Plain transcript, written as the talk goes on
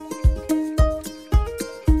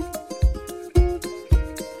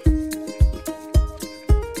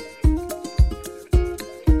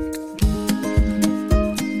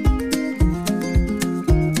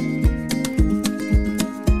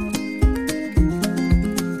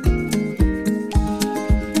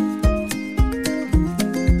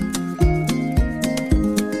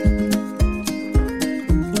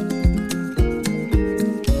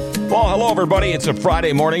everybody. It's a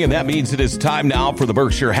Friday morning, and that means it is time now for the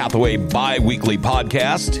Berkshire Hathaway bi-weekly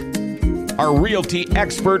podcast. Our realty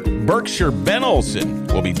expert, Berkshire Ben Olson,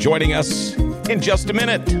 will be joining us in just a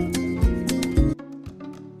minute.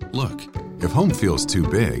 Look, if home feels too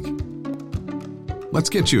big, let's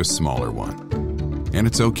get you a smaller one. And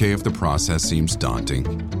it's okay if the process seems daunting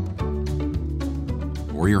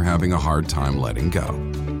or you're having a hard time letting go.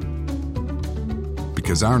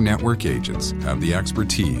 Because our network agents have the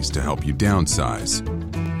expertise to help you downsize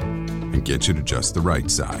and get you to just the right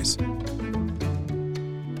size.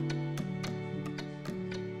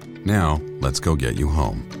 Now, let's go get you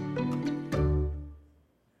home.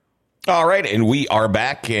 All right, and we are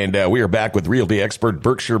back, and we are back with realty expert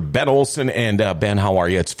Berkshire Ben Olson. And Ben, how are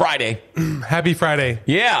you? It's Friday. Happy Friday.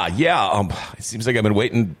 Yeah. It seems like I've been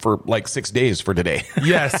waiting for like 6 days for today.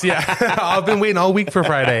 Yes, yeah. I've been waiting all week for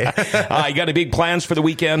Friday. You got any big plans for the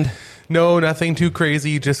weekend? No, nothing too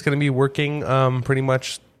crazy. Just going to be working pretty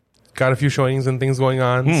much. Got a few showings and things going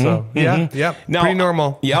on. So, yeah, now, pretty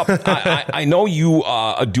normal. Yep. I know you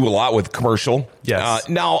do a lot with commercial. Yes.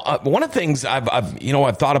 Now, one of the things I've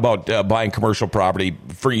thought about buying commercial property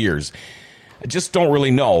for years. I just don't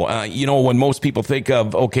really know. When most people think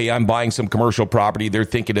of, okay, I'm buying some commercial property, they're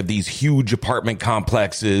thinking of these huge apartment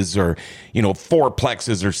complexes or,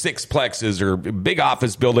 fourplexes or sixplexes or big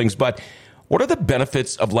office buildings. But what are the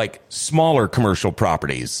benefits of like smaller commercial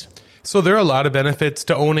properties? So there are a lot of benefits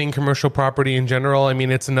to owning commercial property in general. I mean,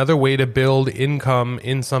 it's another way to build income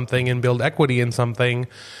in something and build equity in something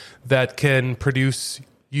that can produce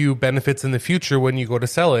you benefits in the future when you go to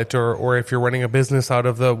sell it, or if you're running a business out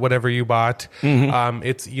of the whatever you bought,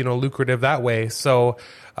 it's lucrative that way. So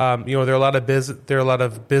there are a lot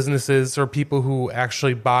of businesses or people who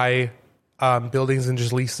actually buy buildings and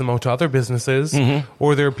just lease them out to other businesses,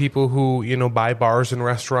 or there are people who buy bars and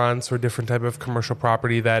restaurants or different type of commercial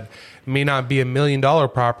property that may not be $1 million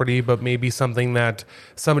property, but maybe something that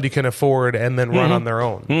somebody can afford and then run on their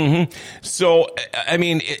own. So, I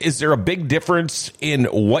mean, is there a big difference in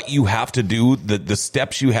what you have to do, the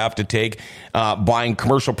steps you have to take, buying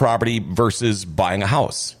commercial property versus buying a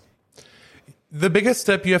house? The biggest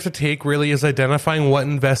step you have to take really is identifying what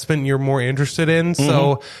investment you're more interested in.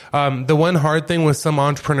 So the one hard thing with some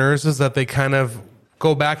entrepreneurs is that they kind of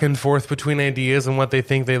go back and forth between ideas and what they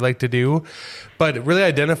think they like to do, but really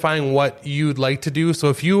identifying what you'd like to do. So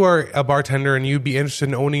if you are a bartender and you'd be interested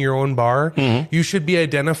in owning your own bar, you should be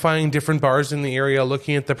identifying different bars in the area,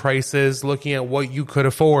 looking at the prices, looking at what you could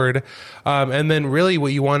afford. And then really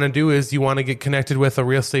what you want to do is you want to get connected with a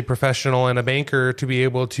real estate professional and a banker to be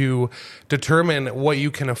able to determine what you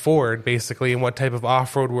can afford, basically, and what type of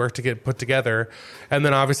off-road work to get put together. And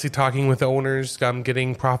then obviously talking with the owners,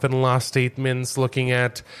 getting profit and loss statements, looking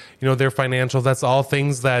at their financials. That's all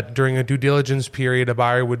things that during a due diligence period a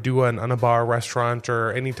buyer would do on a bar, restaurant,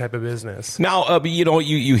 or any type of business. Now,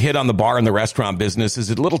 you hit on the bar and the restaurant business. Is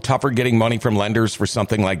it a little tougher getting money from lenders for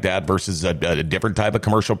something like that versus a different type of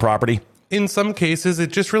commercial property? In some cases,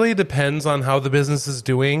 it just really depends on how the business is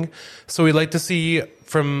doing. So we like to see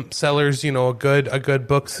from sellers, a good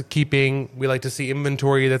bookkeeping. We like to see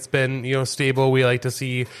inventory that's been, stable. We like to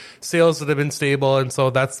see sales that have been stable. And so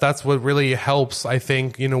that's what really helps, I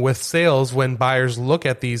think, with sales when buyers look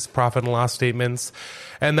at these profit and loss statements.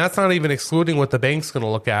 And that's not even excluding what the bank's going to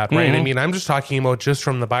look at, right? I mean, I'm just talking about just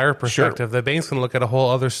from the buyer perspective. Sure. The bank's going to look at a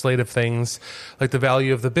whole other slate of things, like the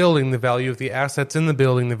value of the building, the value of the assets in the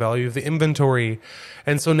building, the value of the inventory.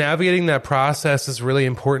 And so navigating that process is really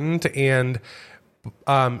important. And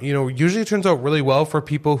usually it turns out really well for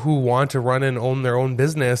people who want to run and own their own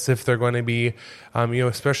business if they're going to be,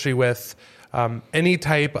 especially with any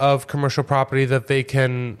type of commercial property that they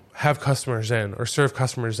can have customers in or serve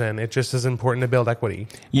customers in. It just is important to build equity.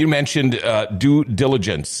 You mentioned due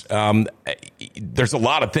diligence. There's a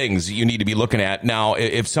lot of things you need to be looking at. Now,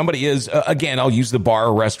 if somebody is, again, I'll use the bar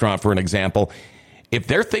or restaurant for an example. If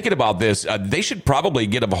they're thinking about this, they should probably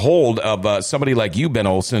get a hold of somebody like you, Ben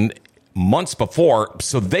Olson, months before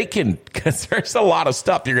so they can, because there's a lot of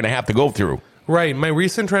stuff you're going to have to go through. Right. My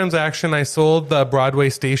recent transaction, I sold the Broadway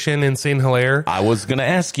station in St. Hilaire. I was going to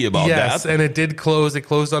ask you about that. Yes, and it did close. It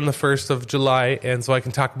closed on the 1st of July, and so I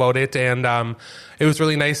can talk about it. And it was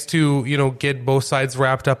really nice to, get both sides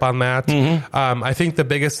wrapped up on that. I think the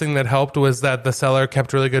biggest thing that helped was that the seller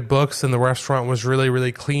kept really good books, and the restaurant was really,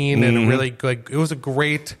 really clean and really, it was a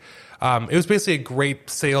great... it was basically a great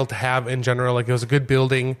sale to have in general. Like, it was a good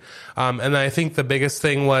building. And I think the biggest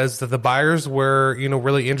thing was that the buyers were,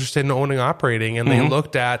 really interested in owning, operating, and they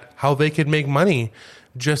looked at how they could make money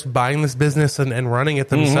just buying this business and running it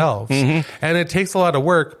themselves. And it takes a lot of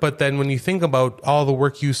work, but then when you think about all the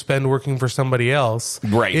work you spend working for somebody else,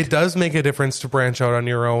 right, it does make a difference to branch out on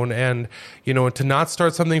your own and, you know, to not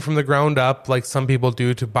start something from the ground up like some people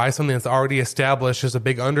do, to buy something that's already established is a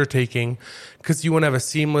big undertaking, because you want to have a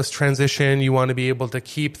seamless transition. You want to be able to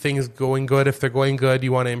keep things going good if they're going good.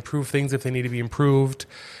 You want to improve things if they need to be improved,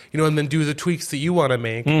 you know, and then do the tweaks that you want to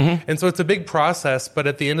make. And so it's a big process, but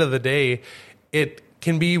at the end of the day, it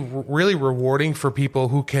can be really rewarding for people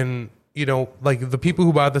who can, you know, like the people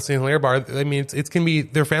who bought the St. Hilaire bar. I mean, it can be,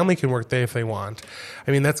 their family can work there if they want.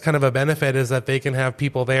 I mean, that's kind of a benefit, is that they can have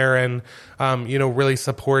people there and, you know, really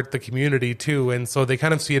support the community too. And so they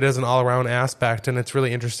kind of see it as an all around aspect, and it's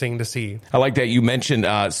really interesting to see. I like that you mentioned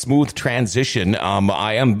smooth transition.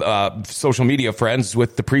 I am social media friends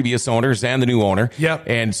with the previous owners and the new owner. Yep.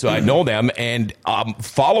 And so I know them, and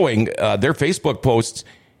following their Facebook posts,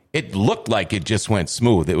 it looked like it just went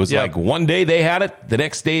smooth. It was like one day they had it, the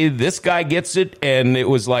next day this guy gets it, and it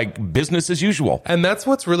was like business as usual. And that's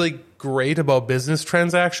what's really great about business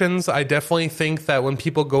transactions. I definitely think that when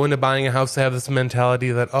people go into buying a house, they have this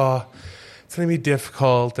mentality that, oh, it's going to be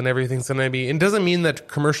difficult and everything's going to be... It doesn't mean that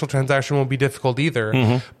commercial transaction won't be difficult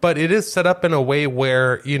either, but it is set up in a way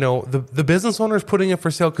where, you know, the business owner is putting it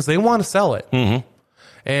for sale because they want to sell it.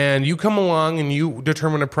 And you come along and you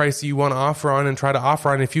determine a price that you want to offer on and try to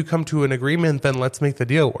offer on. If you come to an agreement, then let's make the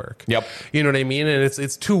deal work. Yep. You know what I mean? And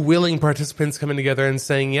it's two willing participants coming together and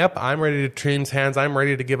saying, yep, I'm ready to change hands. I'm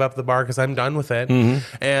ready to give up the bar because I'm done with it.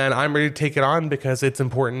 And I'm ready to take it on because it's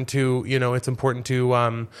important to, you know,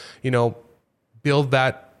 you know, build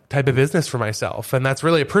that type of business for myself. And that's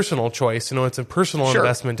really a personal choice. You know, it's a personal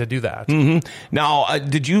investment to do that. Now,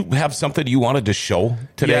 did you have something you wanted to show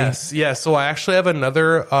today? Yes. So I actually have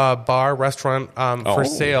another bar restaurant for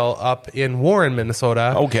sale up in Warren,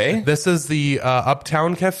 Minnesota. Okay. This is the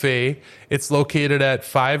Uptown Cafe. It's located at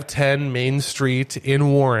 510 Main Street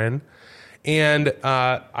in Warren. And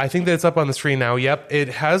I think that it's up on the screen now. Yep. It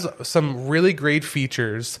has some really great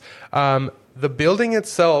features. The building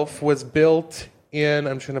itself was built in,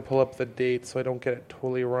 I'm trying to pull up the date so I don't get it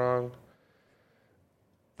totally wrong.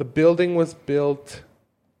 The building was built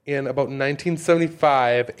in about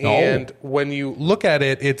 1975, and when you look at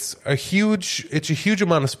it, it's a huge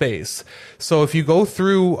amount of space. So if you go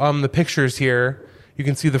through the pictures here, you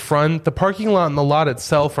can see the front, the parking lot and the lot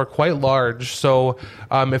itself are quite large. So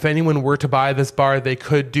if anyone were to buy this bar, they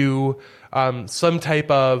could do some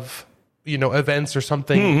type of, you know, events or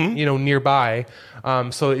something, you know, nearby.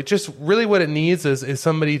 So it just really what it needs is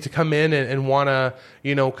somebody to come in and want to,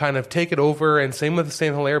 you know, kind of take it over. And same with the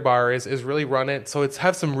St. Hilaire bar is really run it. So it's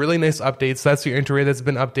have some really nice updates. That's the entryway that's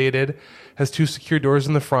been updated. Has 2 secure doors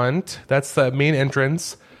in the front. That's the main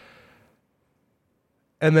entrance.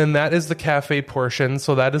 And then that is the cafe portion.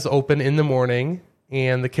 So that is open in the morning,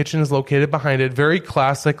 and the kitchen is located behind it. Very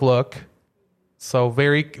classic look. So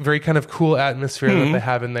very, very kind of cool atmosphere that they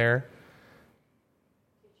have in there.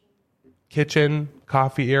 Kitchen,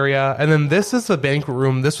 coffee area, and then this is the banquet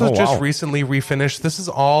room. This was just recently refinished. This is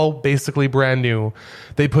all basically brand new.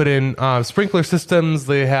 They put in sprinkler systems.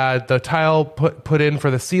 They had the tile put in for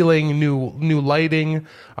the ceiling, new lighting,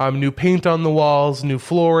 new paint on the walls, new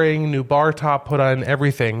flooring, new bar top put on,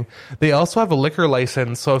 everything. They also have a liquor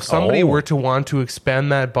license, so if somebody were to want to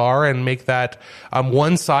expand that bar and make that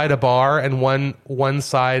one side a bar and one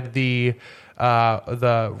side the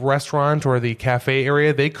restaurant or the cafe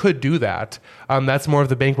area, they could do that. That's more of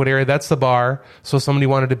the banquet area. That's the bar. So if somebody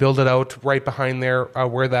wanted to build it out right behind there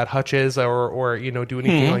where that hutch is, or you know, do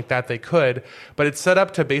anything like that, they could. But it's set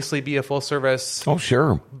up to basically be a full service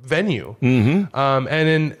venue.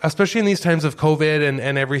 And especially in these times of COVID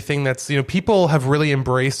and everything, that's, you know, people have really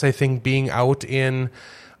embraced, I think, being out in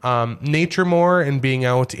nature more and being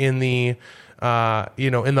out in the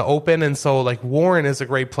you know, in the open. And so like Warren is a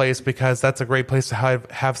great place because that's a great place to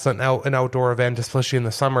have an outdoor event, especially in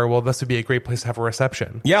the summer. Well, this would be a great place to have a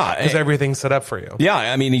reception. Yeah. Because everything's set up for you. Yeah.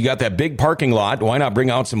 I mean, you got that big parking lot. Why not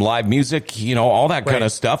bring out some live music, you know, all that kind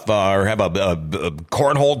of stuff, or have a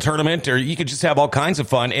cornhole tournament, or you could just have all kinds of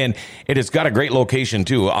fun. And it has got a great location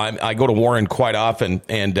too. I go to Warren quite often,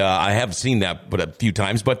 and I have seen that but a few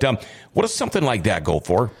times, but what does something like that go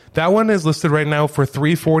for? That one is listed right now for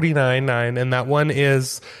 $349,900, and that one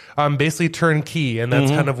is basically turnkey. And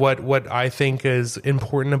that's kind of what I think is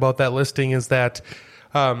important about that listing, is that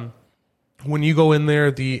when you go in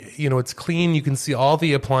there, it's clean. You can see all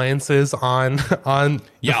the appliances on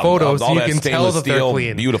the photos. All You that can tell that they're steel,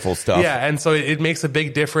 clean. beautiful stuff. Yeah, and so it makes a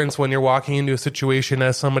big difference when you're walking into a situation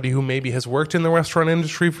as somebody who maybe has worked in the restaurant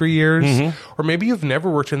industry for years, or maybe you've never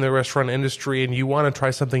worked in the restaurant industry and you want to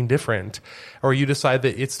try something different, or you decide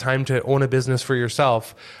that it's time to own a business for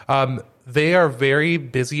yourself. They are very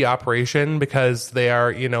busy operation because they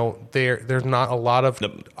are, there's not a lot of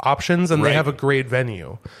options, and they have a great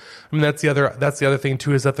venue. I mean, that's the other thing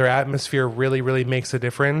too, is that their atmosphere really, really makes a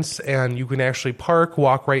difference, and you can actually park,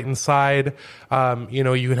 walk right inside.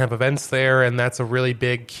 You can have events there, and that's a really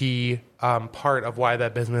big key part of why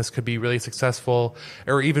that business could be really successful,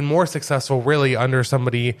 or even more successful, really, under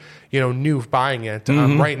somebody new buying it.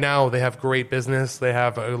 Right now, they have great business. They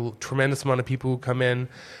have a tremendous amount of people who come in.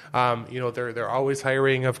 They're always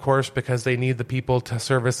hiring, of course, because they need the people to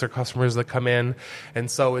service their customers that come in, and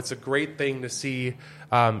so it's a great thing to see.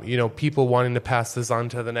 People wanting to pass this on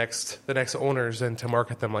to the next owners and to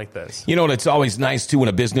market them like this. It's always nice too when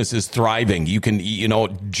a business is thriving. You can,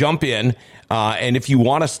 jump in, and if you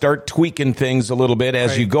want to start tweaking things a little bit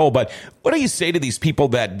as you go. But what do you say to these people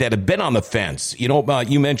that have been on the fence?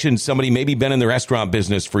 You mentioned somebody maybe been in the restaurant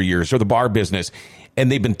business for years or the bar business,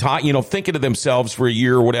 and they've been taught, thinking to themselves for a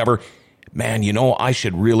year or whatever, man, I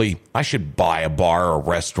should buy a bar or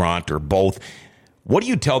restaurant or both. What do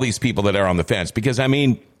you tell these people that are on the fence? Because,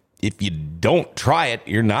 if you don't try it,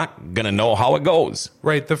 you're not going to know how it goes.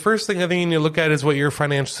 Right. The first thing I think you need to look at is what your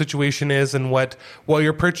financial situation is and what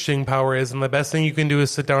your purchasing power is. And the best thing you can do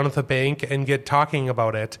is sit down at the bank and get talking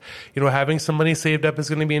about it. Having some money saved up is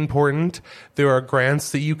going to be important. There are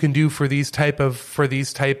grants that you can do for these type of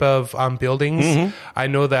buildings. I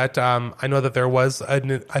know that there was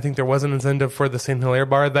an incentive for the St. Hilaire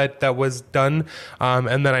bar that was done.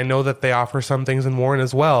 And then I know that they offer some things in Warren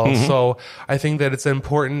as well. So I think that it's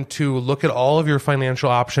important to look at all of your financial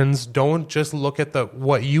options. Don't just look at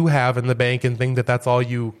what you have in the bank and think that that's all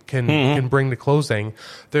you can bring to closing.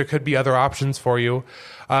 There could be other options for you.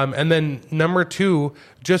 And then number 2,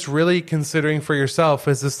 just really considering for yourself,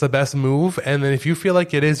 is this the best move? And then if you feel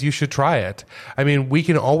like it is, you should try it. We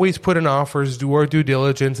can always put in offers, do our due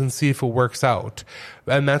diligence, and see if it works out.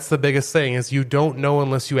 And that's the biggest thing, is you don't know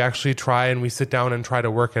unless you actually try, and we sit down and try to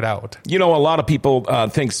work it out. A lot of people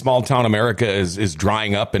think small town America is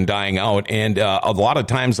drying up and dying out. And a lot of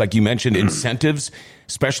times, like you mentioned, incentives,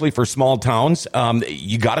 especially for small towns,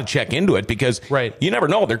 you got to check into it, because you never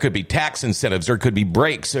know. There could be tax incentives, there could be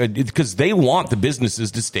breaks, because they want the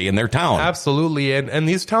businesses to stay in their town. Absolutely. And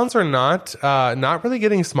these towns are not really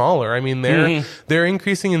getting smaller. They're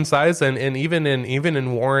increasing in size, and even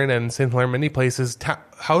in Warren and St. Hilaire, many places,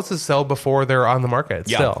 houses sell before they're on the market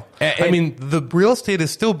still. The real estate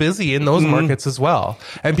is still busy in those markets as well.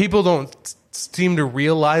 And people don't seem to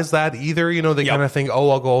realize that either. They kind of think,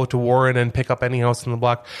 I'll go to Warren and pick up any house in the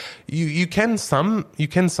block. You can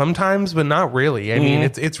sometimes, but not really.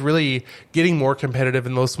 It's really getting more competitive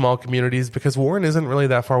in those small communities, because Warren isn't really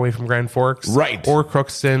that far away from Grand Forks, or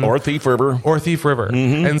Crookston, or Thief River.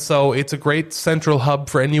 And so it's a great central hub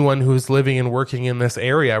for anyone who's living and working in this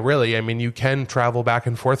area. Really, you can travel back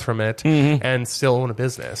and forth from it and still own a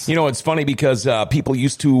business. It's funny because people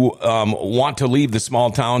used to want to leave the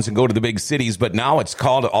small towns and go to the big cities, but now it's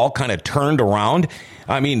called all kind of turned around.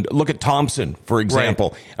 Look at Thompson, for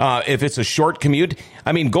example. If it's a short commute,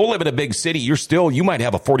 go live in a big city. You might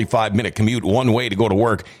have a 45-minute commute one way to go to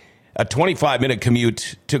work. A 25-minute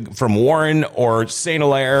commute from Warren or St.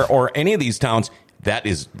 Hilaire or any of these towns, that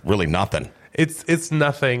is really nothing. It's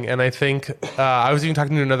nothing. And I think I was even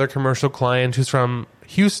talking to another commercial client who's from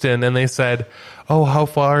Houston, and they said, "Oh, how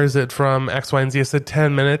far is it from X, Y, and Z?" I said,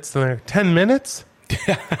 10 minutes. And they're like, 10 minutes?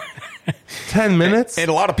 10 minutes? And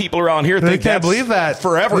a lot of people around here think can't believe that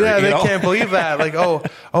forever. Yeah, they can't believe that. Like, oh,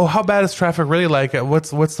 how bad is traffic really like? What's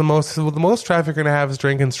the most? Well, the most traffic you're gonna have is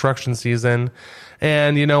during construction season.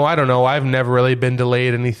 And I don't know. I've never really been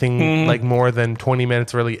delayed anything like more than 20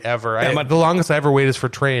 minutes, really, ever. The longest I ever wait is for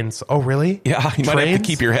trains. Oh, really? Yeah, you might have to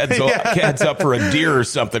keep your heads up for a deer or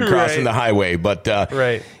something crossing the highway. But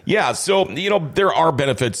yeah. So there are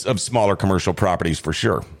benefits of smaller commercial properties for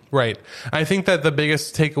sure. Right. I think that the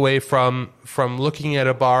biggest takeaway from looking at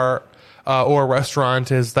a bar or a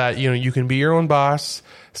restaurant is that you can be your own boss,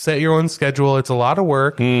 set your own schedule. It's a lot of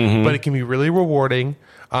work, but it can be really rewarding.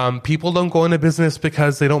 People don't go into business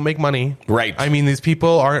because they don't make money. Right. These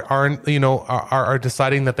people are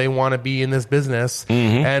deciding that they want to be in this business,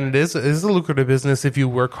 and it is a lucrative business if you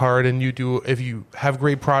work hard and if you have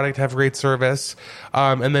great product, have great service,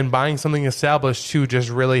 and then buying something established too just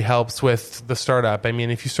really helps with the startup.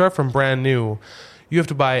 If you start from brand new, you have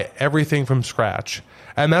to buy everything from scratch.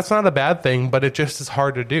 And that's not a bad thing, but it just is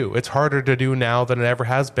hard to do. It's harder to do now than it ever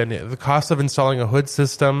has been. The cost of installing a hood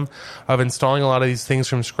system, of installing a lot of these things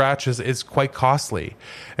from scratch is quite costly.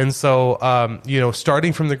 And so,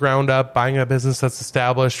 starting from the ground up, buying a business that's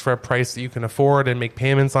established for a price that you can afford and make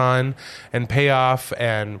payments on and pay off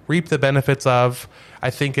and reap the benefits of, I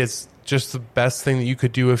think is just the best thing that you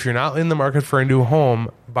could do if you're not in the market for a new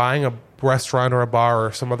home. Buying a restaurant or a bar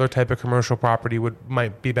or some other type of commercial property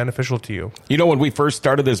might be beneficial to you. You know, when we first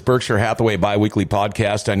started this Berkshire Hathaway biweekly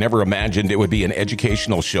podcast, I never imagined it would be an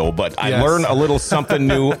educational show, but I learn a little something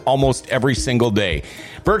new almost every single day.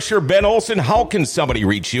 Berkshire, Ben Olson, how can somebody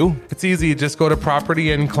reach you? It's easy. Just go to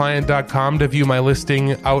propertyandclient.com to view my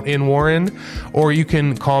listing out in Warren, or you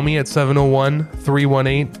can call me at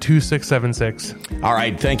 701-318-2676. All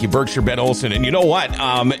right. Thank you, Berkshire, Ben Olson. And you know what?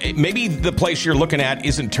 Maybe the place you're looking at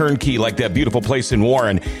isn't turnkey like that beautiful place in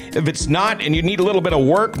Warren. If it's not, and you need a little bit of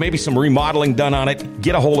work, maybe some remodeling done on it,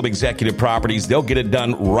 get a hold of Executive Properties. They'll get it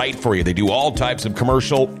done right for you. They do all types of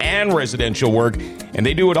commercial and residential work, and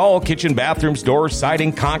they do it all: kitchen, bathrooms, doors,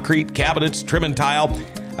 siding, concrete, cabinets, trim and tile.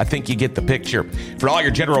 I think you get the picture. For all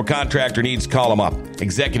your general contractor needs, call them up.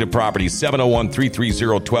 Executive Properties,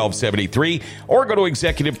 701-330-1273, or go to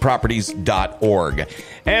executiveproperties.org.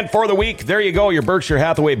 And for the week, there you go, your Berkshire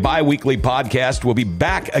Hathaway bi-weekly podcast. We'll be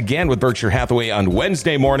back again with Berkshire Hathaway on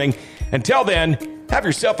Wednesday morning. Until then, have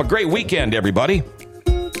yourself a great weekend, everybody.